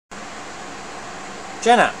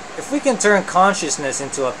Jenna, if we can turn consciousness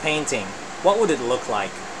into a painting, what would it look like?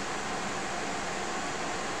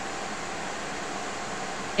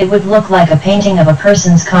 It would look like a painting of a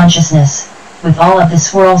person's consciousness, with all of the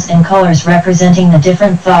swirls and colors representing the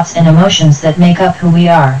different thoughts and emotions that make up who we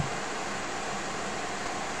are.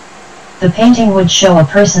 The painting would show a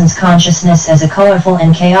person's consciousness as a colorful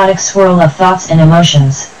and chaotic swirl of thoughts and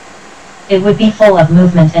emotions. It would be full of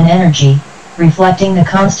movement and energy, reflecting the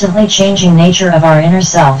constantly changing nature of our inner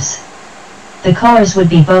selves. The colors would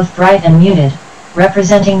be both bright and muted,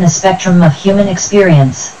 representing the spectrum of human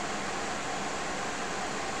experience.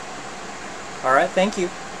 Alright, thank you.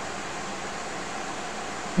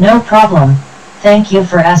 No problem. Thank you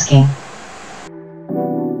for asking.